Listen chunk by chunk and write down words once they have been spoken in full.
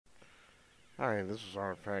Hi, this is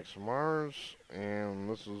Artifacts of Mars,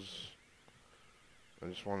 and I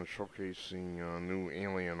just want to showcase the new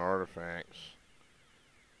alien artifacts.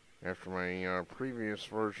 After my previous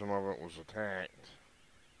version of it was attacked,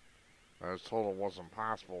 I was told it wasn't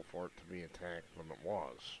possible for it to be attacked, but it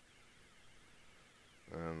was.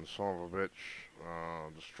 And son of a bitch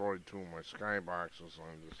destroyed two of my skyboxes, and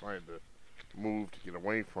I decided to move to get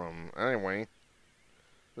away from. Anyway,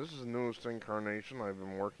 this is the newest incarnation I've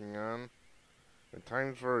been working on. My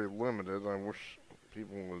time's very limited. I wish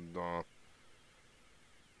people would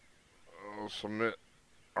submit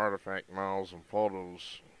artifact models and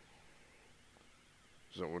photos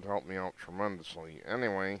that would help me out tremendously.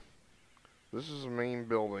 Anyway, this is the main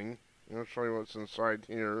building. I'm going to show you what's inside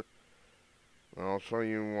here. And I'll show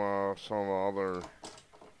you some of the other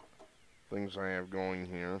things I have going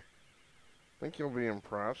here. I think you'll be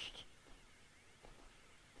impressed.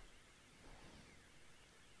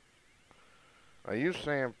 I used to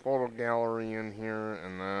have photo gallery in here,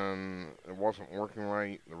 and then it wasn't working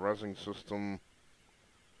right. The rezzing system.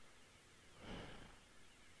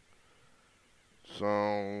 So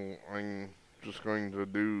I'm just going to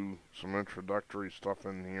do some introductory stuff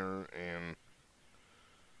in here, and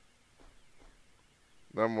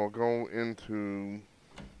then we'll go into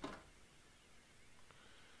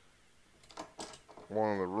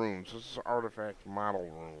one of the rooms. This is artifact model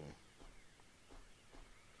room.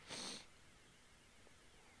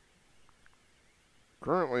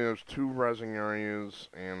 Currently there's two rezzing areas,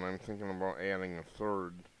 and I'm thinking about adding a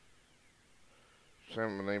third. Just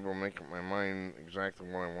haven't been able to make up my mind exactly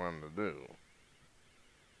what I wanted to do.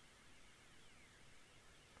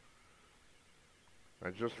 I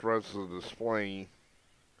just rezzed the display.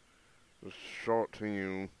 Just show it to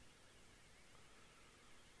you.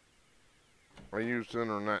 I used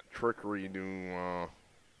internet trickery to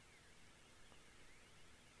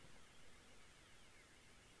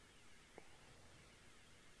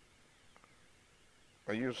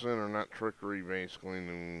basically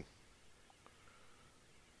to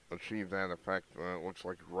achieve that effect. It looks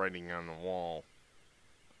like writing on the wall.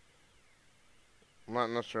 Not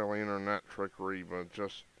necessarily internet trickery, but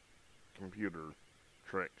just computer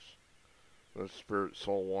tricks. The Spirit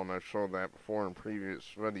Soul one, I showed that before in a previous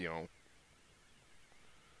video.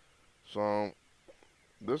 So,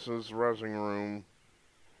 this is the rezzing room.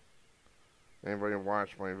 Anybody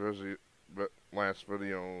watched my last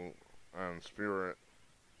video on Spirit,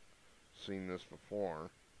 seen this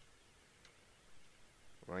before.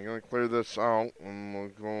 I'm going to clear this out, and we'll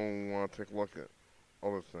go take a look at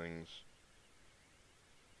other things.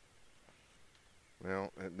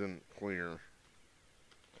 Well, it didn't clear.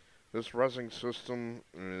 This rezzing system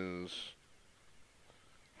is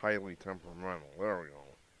highly temperamental. There we go.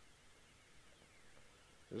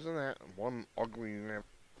 Isn't that one ugly nap?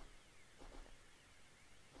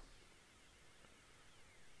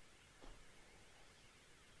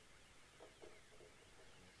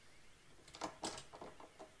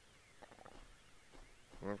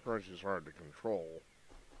 And of course, he's hard to control.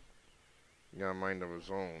 He got a mind of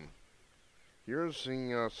his own. Here's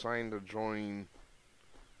the sign to join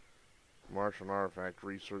Martian Artifact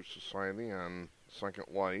Research Society on Second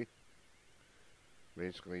Light.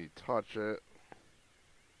 Basically, touch it.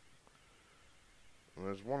 And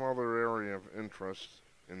there's one other area of interest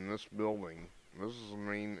in this building. This is the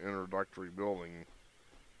main introductory building.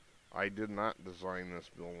 I did not design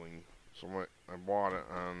this building, so I bought it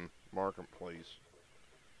on Marketplace.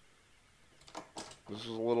 This is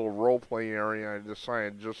a little roleplay area. I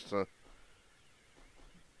decided just to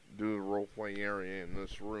do the roleplay area in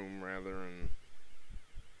this room rather than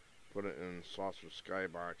put it in Saucer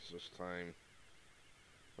Skybox this time.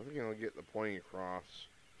 I think I'll get the point across.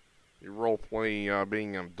 You roleplay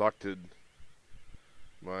being abducted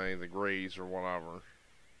by the Greys or whatever.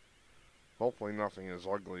 Hopefully nothing as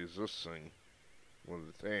ugly as this thing with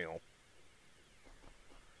the tail.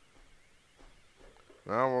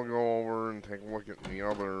 Now we'll go over and take a look at the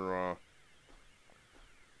other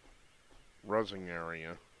rezzing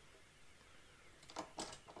area.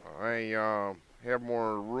 I have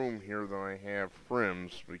more room here than I have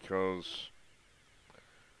frames because,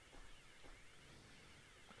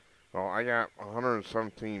 well, I got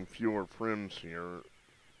 117 fewer frames here,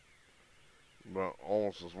 but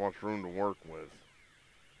almost as much room to work with.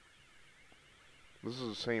 This is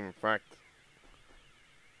the same effect.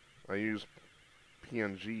 I use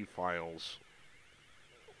PNG files,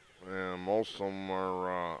 and most of them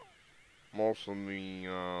are, most of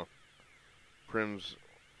the prims,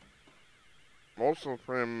 most of the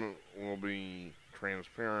prim will be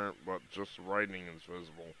transparent, but just the writing is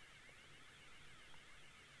visible.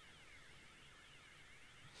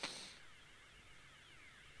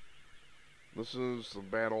 This is the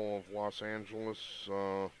Battle of Los Angeles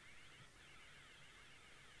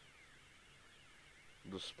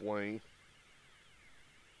display.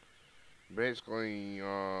 Basically,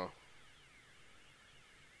 in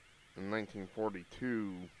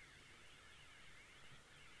 1942,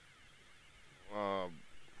 I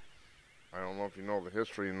don't know if you know the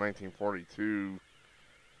history. In 1942,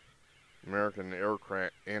 American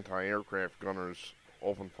anti-aircraft gunners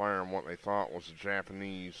opened fire on what they thought was a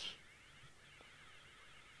Japanese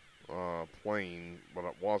plane, but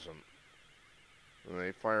it wasn't. And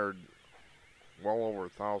they fired well over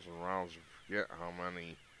 1,000 rounds. I forget how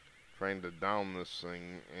many, trying to down this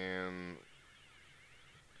thing, and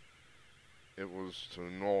it was to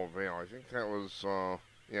no avail. I think that was,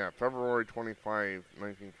 February 25,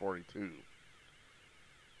 1942.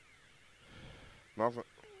 Nothing,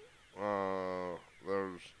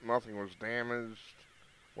 nothing was damaged.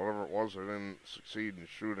 Whatever it was, they didn't succeed in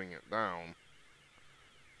shooting it down.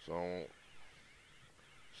 So,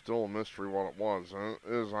 still a mystery what it was. And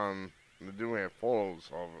it is on, they do have photos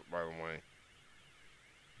of it, by the way.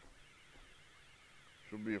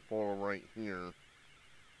 Should be a photo right here.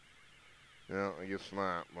 Yeah, I guess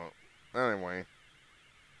not, but anyway.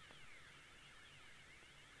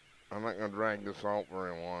 I'm not going to drag this out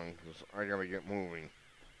very long, because I got to get moving.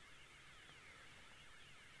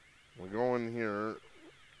 We'll go in here,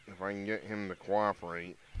 if I can get him to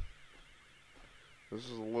cooperate. This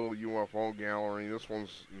is a little UFO gallery. This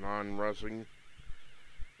one's non-rezzing.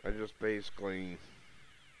 I just basically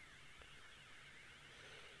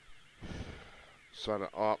set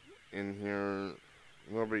it up in here.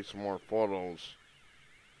 There'll be some more photos.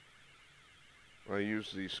 I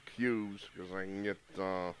use these cubes because I can get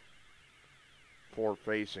 4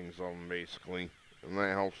 facings of them basically, and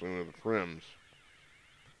that helps me with the trims.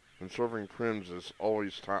 Conserving trims is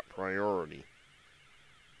always top priority.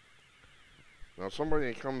 Now somebody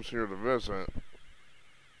that comes here to visit,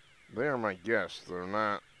 they are my guests. They're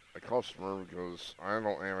not a customer because I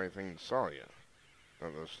don't have anything to sell you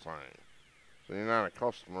at this time. So you're not a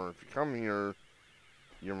customer. If you come here,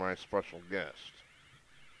 you're my special guest.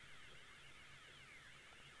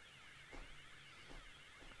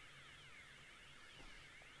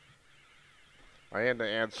 I had to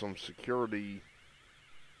add some security.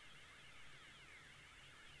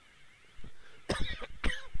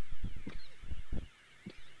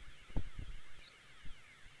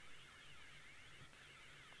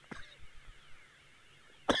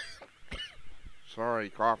 Sorry,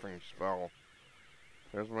 coughing spell.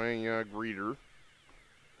 There's my greeter.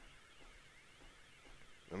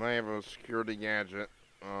 And I have a security gadget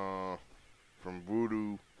from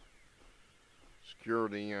Voodoo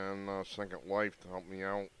Security on Second Life to help me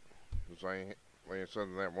out. Because like I said,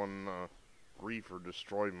 that one griefer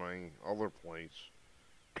destroyed my other place.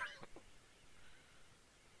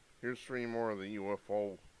 Here's 3 more of the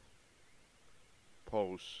UFO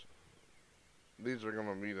posts. These are going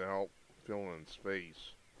to be to help fill in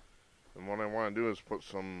space. And what I want to do is put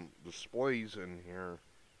some displays in here.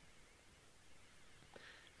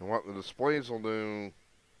 And what the displays will do,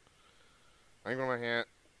 what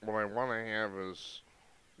I want to have is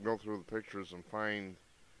go through the pictures and find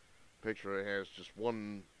a picture that has just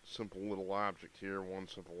one simple little object here, one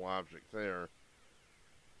simple object there,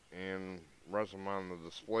 and rest them on the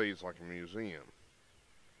displays like a museum.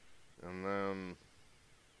 And then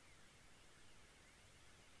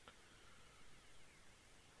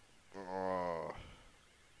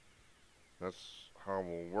that's how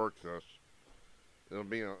we'll work this. It'll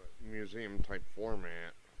be a museum type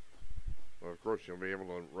format, but of course you'll be able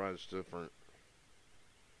to res different.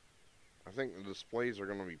 I think the displays are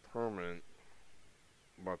going to be permanent,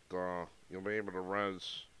 but you'll be able to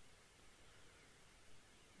res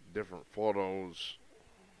different photos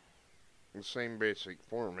in the same basic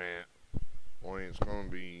format, only it's going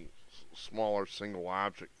to be smaller single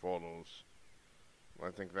object photos. I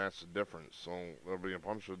think that's the difference. So there'll be a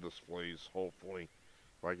bunch of displays, hopefully,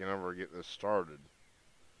 if I can ever get this started.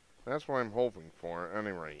 That's what I'm hoping for, at any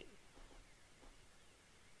rate.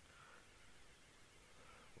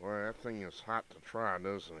 Well, that thing is hot to try,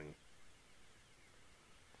 isn't it?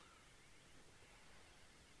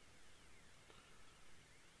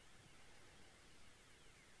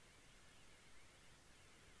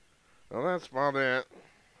 Well, that's about it.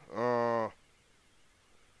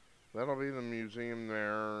 That'll be the museum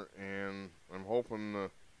there, and I'm hoping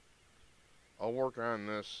I'll work on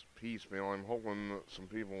this piecemeal. I'm hoping that some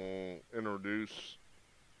people will introduce,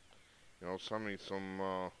 send me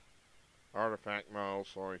some artifact models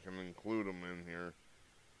so I can include them in here.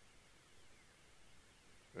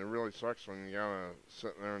 It really sucks when you gotta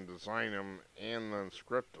sit there and design them and then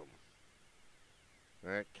script them.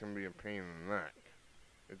 that can be a pain in the neck.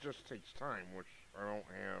 It just takes time, which I don't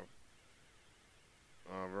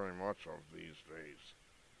have very much of these days.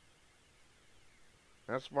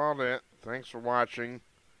 That's about it. Thanks for watching.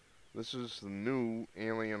 This is the new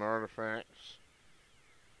Alien Artifacts.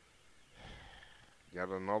 Yet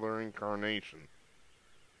another incarnation.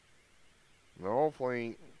 Now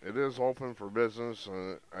hopefully it is open for business.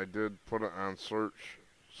 I did put it on search,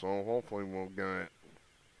 so hopefully we'll get it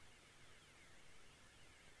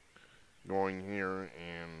going here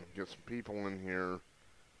and get some people in here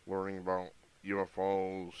learning about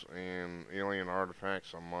UFOs and alien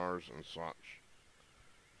artifacts on Mars and such.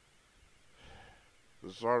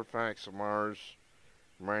 This is Artifacts of Mars,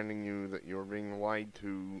 reminding you that you're being lied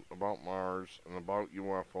to about Mars and about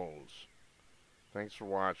UFOs. Thanks for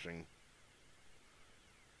watching.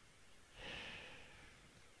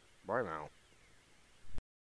 Bye now.